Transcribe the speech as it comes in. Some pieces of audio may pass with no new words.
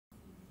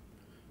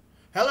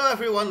Hello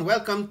everyone,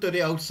 welcome to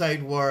the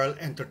Outside World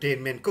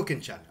Entertainment Cooking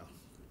Channel.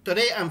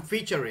 Today I'm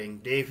featuring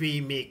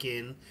Davy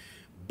making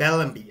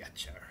Bilimbi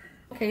Achar.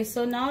 Okay,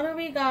 so now that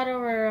we got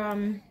our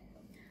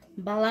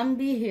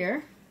Bilimbi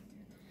here,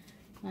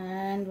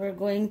 and we're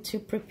going to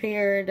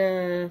prepare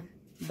the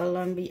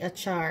Bilimbi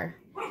Achar.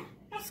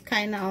 It's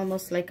kind of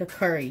almost like a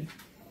curry.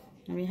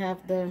 And we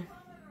have the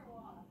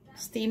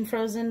steam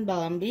frozen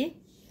Bilimbi.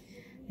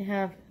 We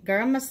have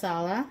garam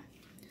masala.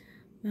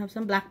 We have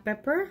some black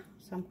pepper,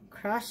 some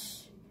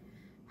crushed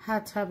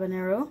hot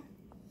habanero,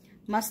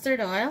 mustard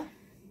oil.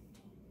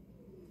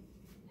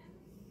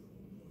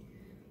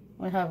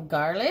 We have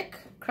garlic,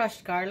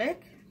 crushed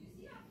garlic,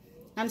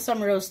 and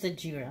some roasted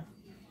GEERA.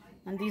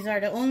 And these are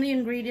the only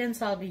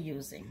ingredients I'll be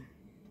using.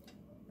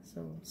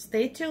 So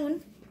stay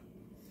tuned.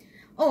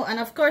 Oh, and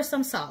of course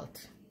some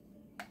salt.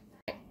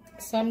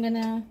 So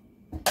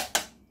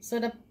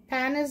the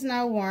pan is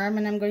now warm,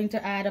 and I'm going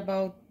to add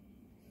about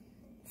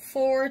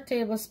 4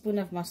 tablespoons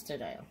of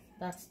mustard oil.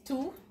 That's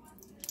 2.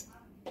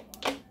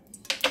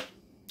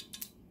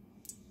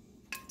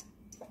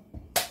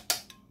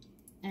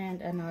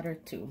 And another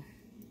 2.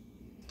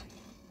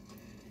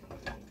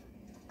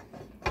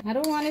 I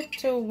don't want it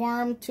to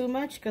warm too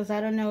much because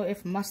I don't know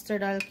if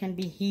mustard oil can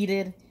be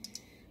heated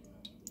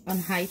on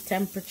high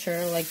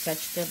temperature like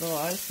vegetable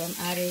oil. So I'm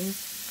adding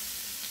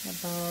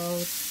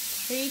about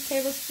 3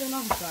 tablespoons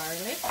of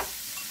garlic.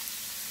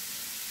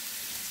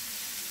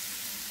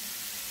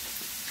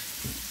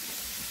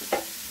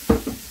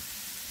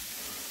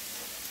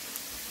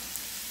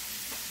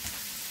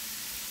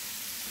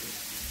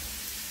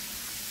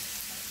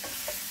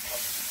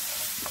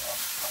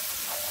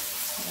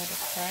 Let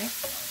it fry.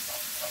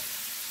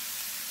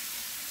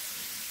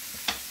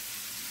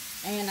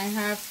 And I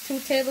have 2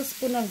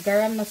 tablespoons of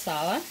garam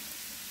masala.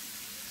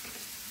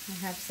 I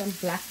have some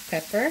black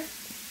pepper.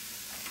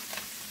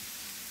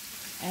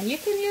 And you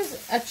can use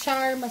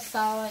achar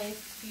masala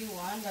if you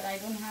want, but I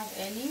don't have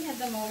any at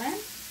the moment.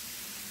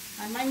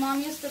 And my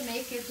mom used to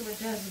make it with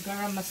just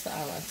garam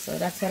masala. So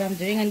that's what I'm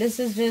doing. And this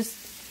is just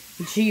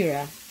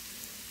GEERA,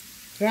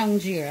 ground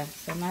GEERA.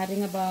 So I'm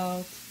adding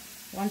about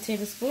 1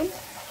 tablespoon.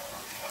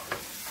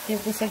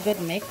 Give this a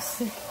good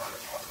mix.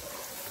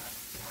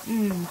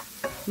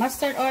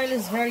 Mustard oil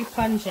is very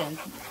pungent.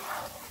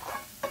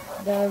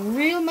 The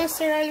real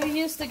mustard oil we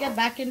used to get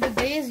back in the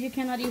days, you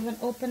cannot even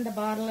open the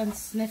bottle and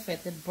sniff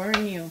it. It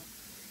burns you.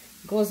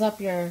 Goes up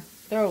your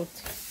throat.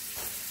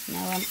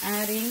 Now I'm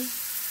adding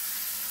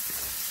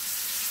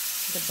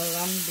the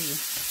Bilimbi.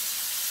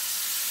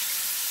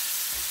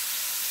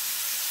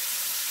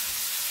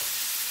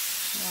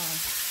 Wow,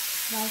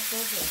 smells so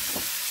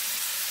good.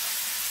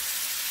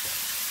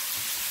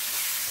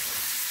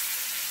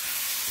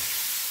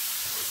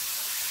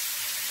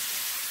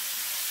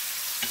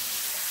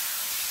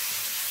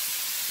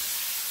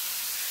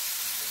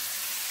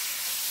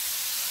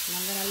 And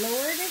I'm going to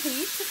lower the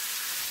heat,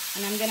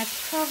 and I'm going to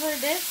cover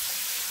this,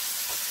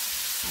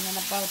 and in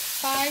about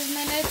 5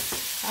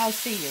 minutes I'll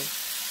see you.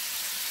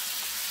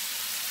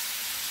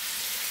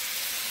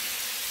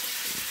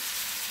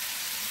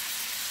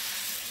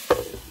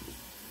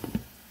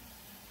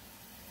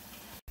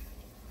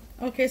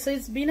 Okay, so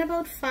it's been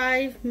about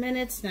 5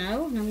 minutes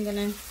now, and I'm going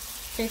to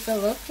take a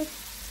look.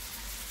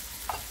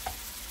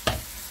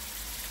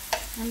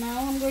 And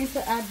now I'm going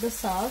to add the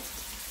salt,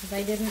 because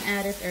I didn't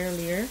add it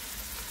earlier.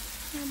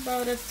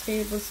 About a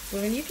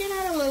tablespoon. You can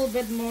add a little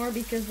bit more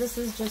because this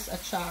is just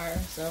achar,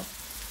 so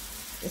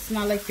it's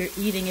not like you're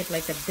eating it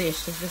like a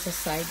dish. It's just a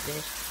side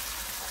dish.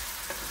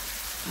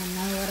 And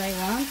now what I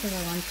want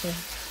is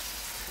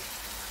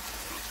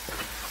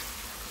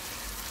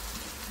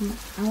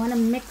I want to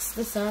mix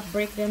this up,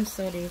 break them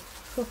so they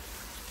cook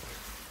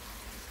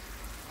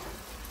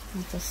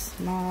into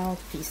small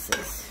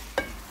pieces.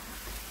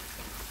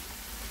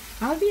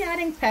 I'll be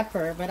adding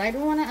pepper, but I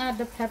don't want to add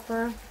the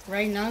pepper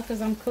right now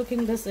because I'm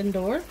cooking this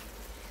indoor,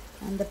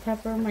 and the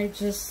pepper might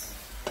just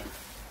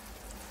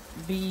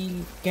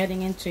be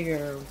getting into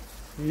your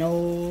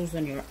nose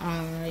and your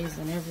eyes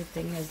and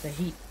everything as the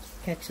heat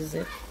catches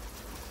it.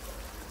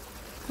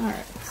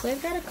 Alright, so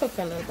it's got to cook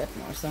a little bit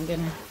more, so I'm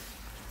going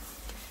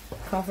to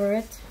cover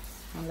it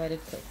and let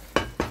it cook.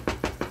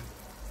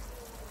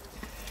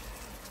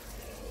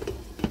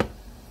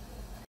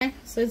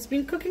 So it's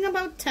been cooking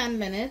about 10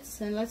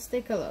 minutes, and let's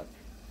take a look.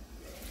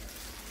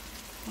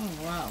 Oh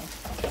wow,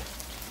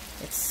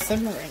 it's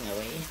simmering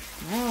away.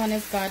 Oh, and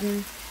it's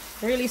gotten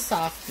really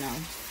soft now.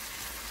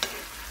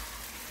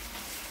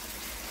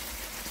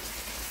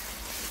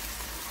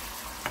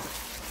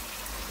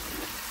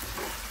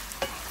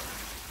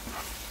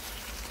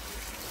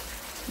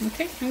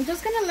 Okay, I'm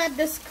just gonna let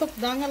this cook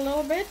down a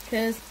little bit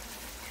because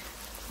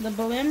the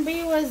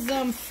Bilimbi was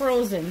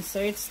frozen, so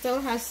it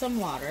still has some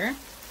water.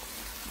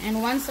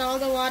 And once all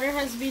the water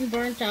has been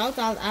burnt out,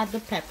 I'll add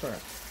the pepper.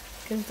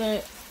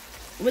 Because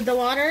with the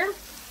water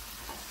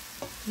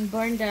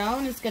burned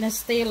down, it's going to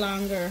stay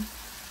longer.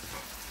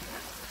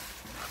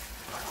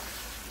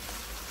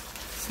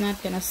 It's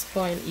not going to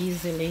spoil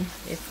easily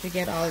if we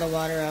get all the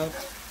water out.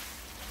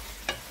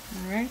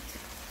 Alright.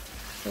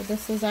 So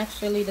this is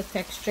actually the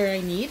texture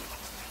I need.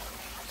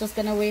 Just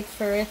gonna wait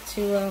for it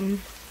to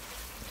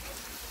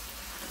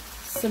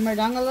simmer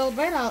down a little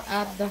bit. I'll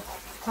add the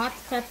hot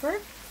pepper.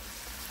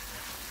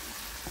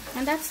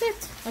 And that's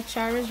it.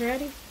 Achar is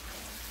ready.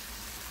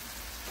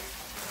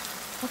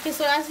 Okay,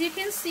 so as you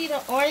can see,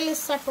 the oil is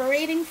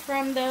separating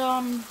from the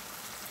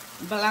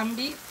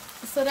Bilimbi.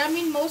 So that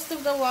means most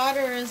of the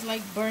water is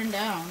like burned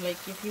down. Like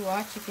if you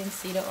watch, you can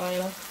see the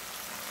oil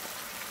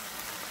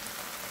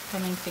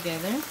coming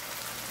together.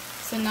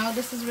 So now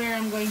this is where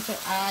I'm going to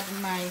add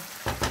my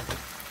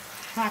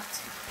hot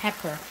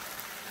pepper.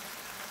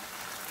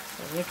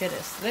 So look at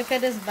this. Look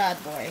at this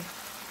bad boy.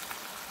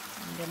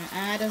 I'm gonna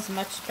add as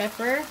much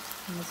pepper.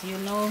 As you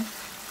know,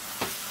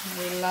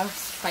 we love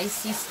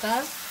spicy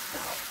stuff.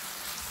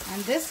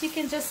 And this you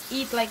can just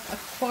eat like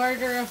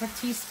 1/4 of a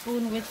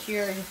teaspoon with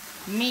your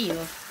meal.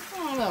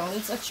 Oh well,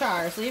 it's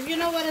achar. So if you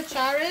know what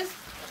achar is,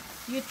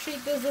 you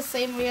treat this the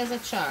same way as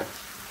achar.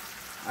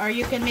 Or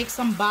you can make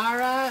some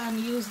bara and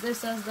use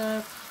this as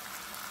the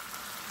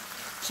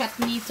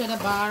chutney to the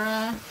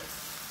bara.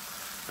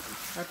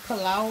 Or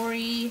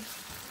pulauri.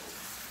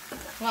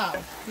 Wow,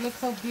 look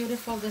how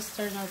beautiful this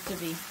turned out to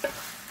be.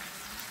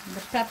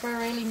 The pepper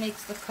really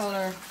makes the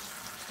color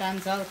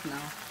stands out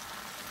now.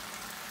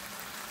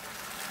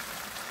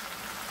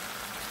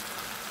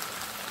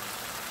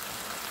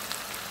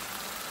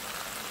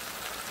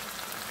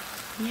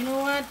 You know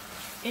what?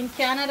 In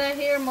Canada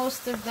here,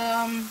 most of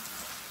the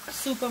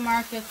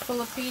supermarket,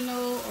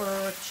 Filipino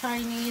or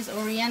Chinese,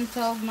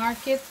 Oriental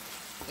market,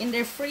 in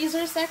their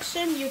freezer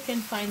section, you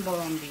can find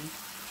Bilimbi.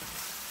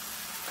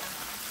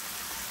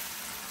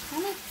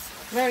 And it's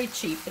very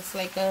cheap. It's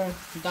like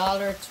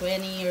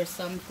 $1.20 or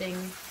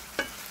something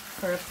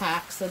per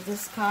pack. So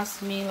this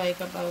cost me like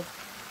about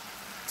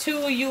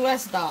 $2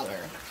 US.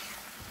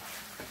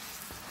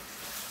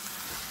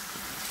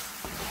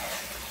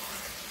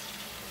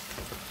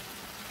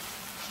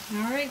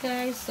 Alright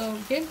guys, so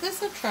give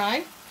this a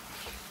try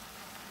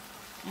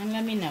and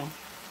let me know.